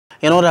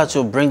in order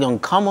to bring the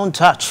uncommon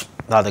touch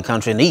that the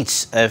country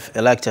needs if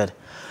elected.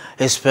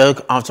 He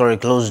spoke after a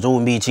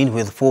closed-door meeting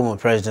with former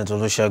President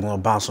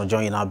Olusegun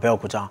Obasanjo in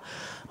Abeokuta,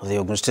 the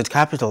Ogun State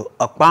capital.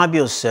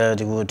 Akpabio said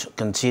he would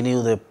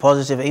continue the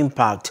positive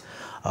impact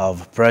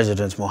of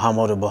President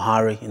Muhammadu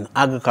Buhari in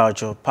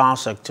agriculture, power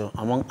sector,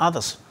 among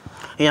others.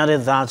 He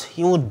added that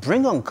he would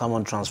bring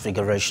uncommon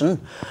transfiguration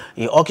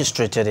he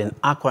orchestrated in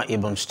Akwa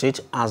Ibom State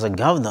as a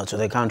governor to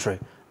the country,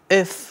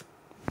 if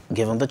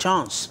given the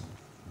chance.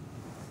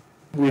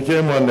 We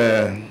came on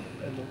a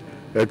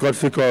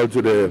courtesy call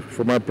to the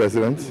former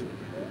president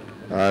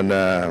and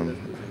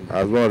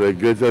as one of the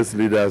greatest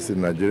leaders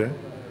in Nigeria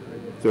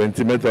to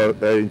intimate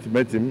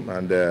him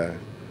and the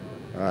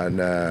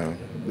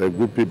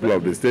good people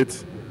of the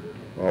state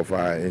of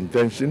our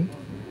intention,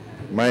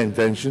 my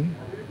intention,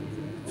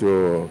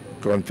 to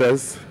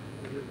contest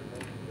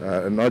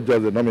not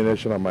just the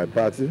nomination of my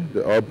party,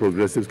 the All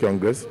Progressives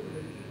Congress,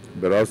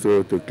 but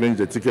also to clinch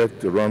the ticket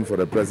to run for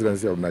the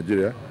presidency of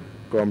Nigeria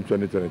come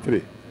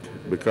 2023.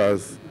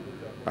 Because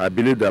I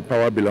believe that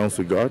power belongs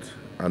to God,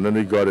 and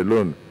only God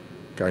alone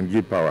can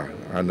give power.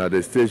 And at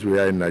the stage we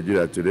are in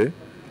Nigeria today,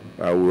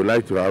 we would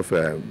like to have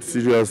a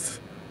serious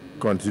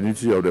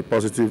continuity of the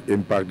positive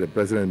impact the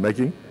president is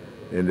making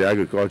in the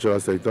agricultural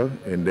sector,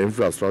 in the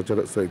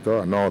infrastructure sector,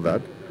 and all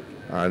that.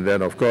 And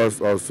then, of course,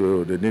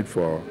 also the need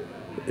for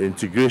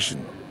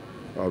integration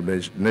of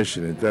the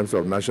nation in terms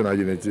of national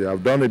unity.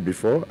 I've done it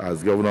before,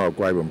 as Governor of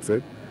Akwa Ibom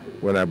said,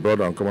 when I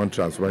brought uncommon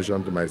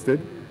transformation to my state.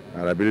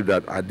 And I believe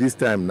that at this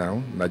time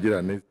now,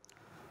 Nigeria needs...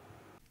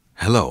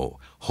 Hello,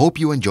 hope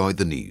you enjoyed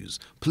the news.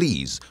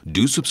 Please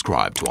do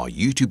subscribe to our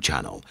YouTube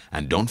channel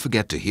and don't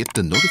forget to hit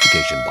the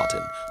notification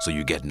button so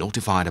you get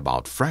notified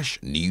about fresh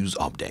news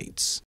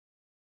updates.